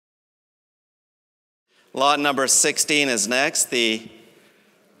Lot number 16 is next.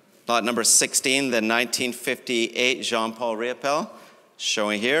 Lot number 16, the 1958 Jean Paul Riopelle,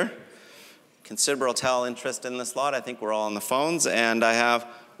 showing here. Considerable tell interest in this lot. I think we're all on the phones, and I have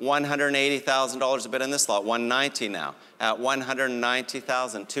 $180,000 a bid in this lot. 190 now at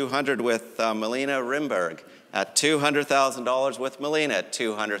 190,000. 200 with Melina Rimberg at $200,000 with Melina at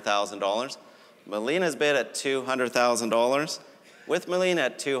 $200,000. Melina's bid at $200,000 with Melina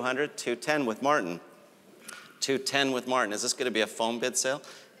at 200. 210 with Martin. 210 with Martin. Is this going to be a phone bid sale?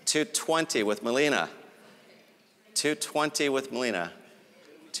 220 with Melina. 220 with Melina.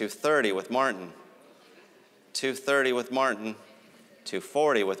 230 with Martin. 230 with Martin.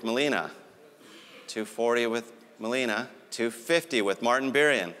 240 with Melina. 240 with Melina. 250 with Martin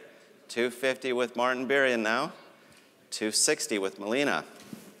Birian. 250 with Martin Birian now. 260 with Melina.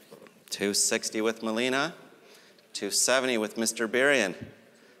 260 with Melina. 270 with Mr. Birian.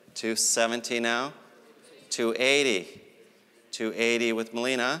 270 now. 280. 280 with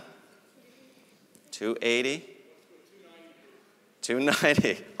Melina. 280.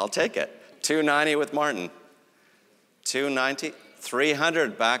 290. I'll take it. 290 with Martin. 290.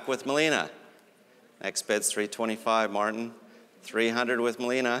 300 back with Melina. Next bid's 325, Martin. 300 with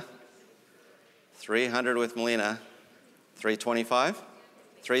Melina. 300 with Melina. 325.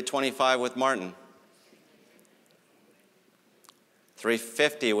 325 with Martin.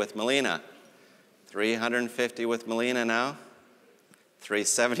 350 with Melina. 350 with Melina now.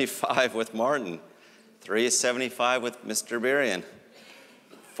 375 with Martin. 375 with Mr. Birian.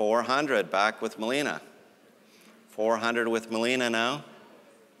 400 back with Melina. 400 with Melina now.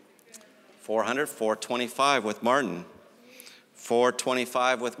 400, 425 with Martin.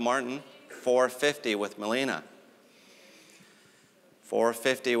 425 with Martin. 450 with Melina.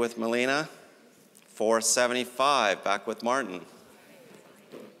 450 with Melina. 475 back with Martin.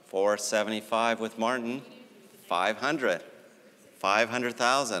 475 with Martin. 500.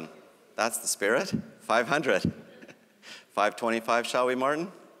 500,000. That's the spirit. 500. 525, shall we,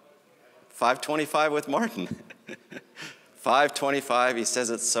 Martin? 525 with Martin. 525, he says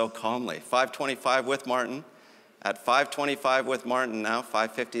it so calmly. 525 with Martin. At 525 with Martin now,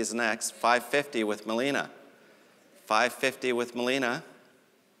 550 is next. 550 with Melina. 550 with Melina.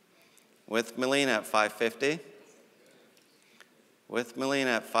 With Melina at 550. With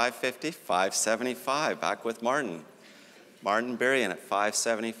Melina at 550. 575, back with Martin. Martin Birian at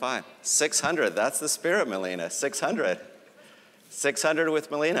 575. 600, that's the spirit, Melina. 600. 600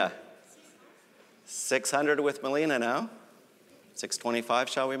 with Melina. 600 with Melina now. 625,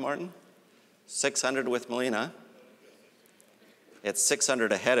 shall we, Martin? 600 with Melina. It's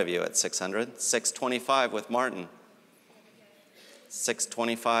 600 ahead of you at 600. 625 with Martin.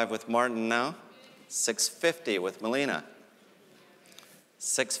 625 with Martin now. 650 with Melina.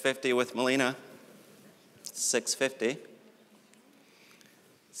 650 with Melina. 650.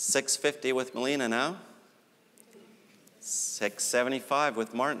 650 with Melina now. 675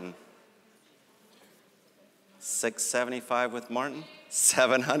 with Martin. 675 with Martin.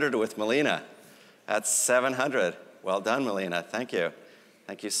 700 with Melina. That's 700. Well done, Melina. Thank you.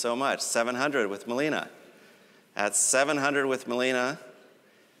 Thank you so much. 700 with Melina. At 700 with Melina.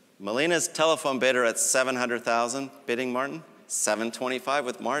 Melina's telephone bidder at 700,000. Bidding Martin. 725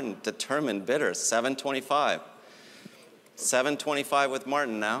 with Martin. Determined bidder. 725. 725 with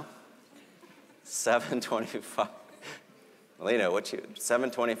Martin now. 725. Melina,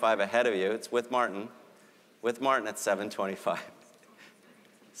 725 ahead of you. It's with Martin. With Martin at 725.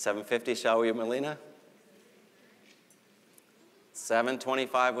 750, shall we, Melina?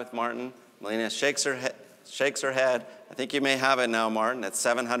 725 with Martin. Melina shakes her head. I think you may have it now, Martin, at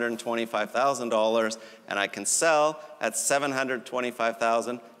 $725,000, and I can sell at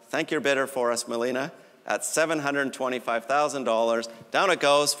 $725,000. Thank your bidder for us, Melina, at $725,000. Down it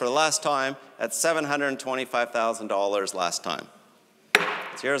goes for the last time at $725,000 last time.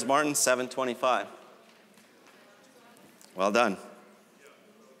 It's yours, Martin, 725. Well done.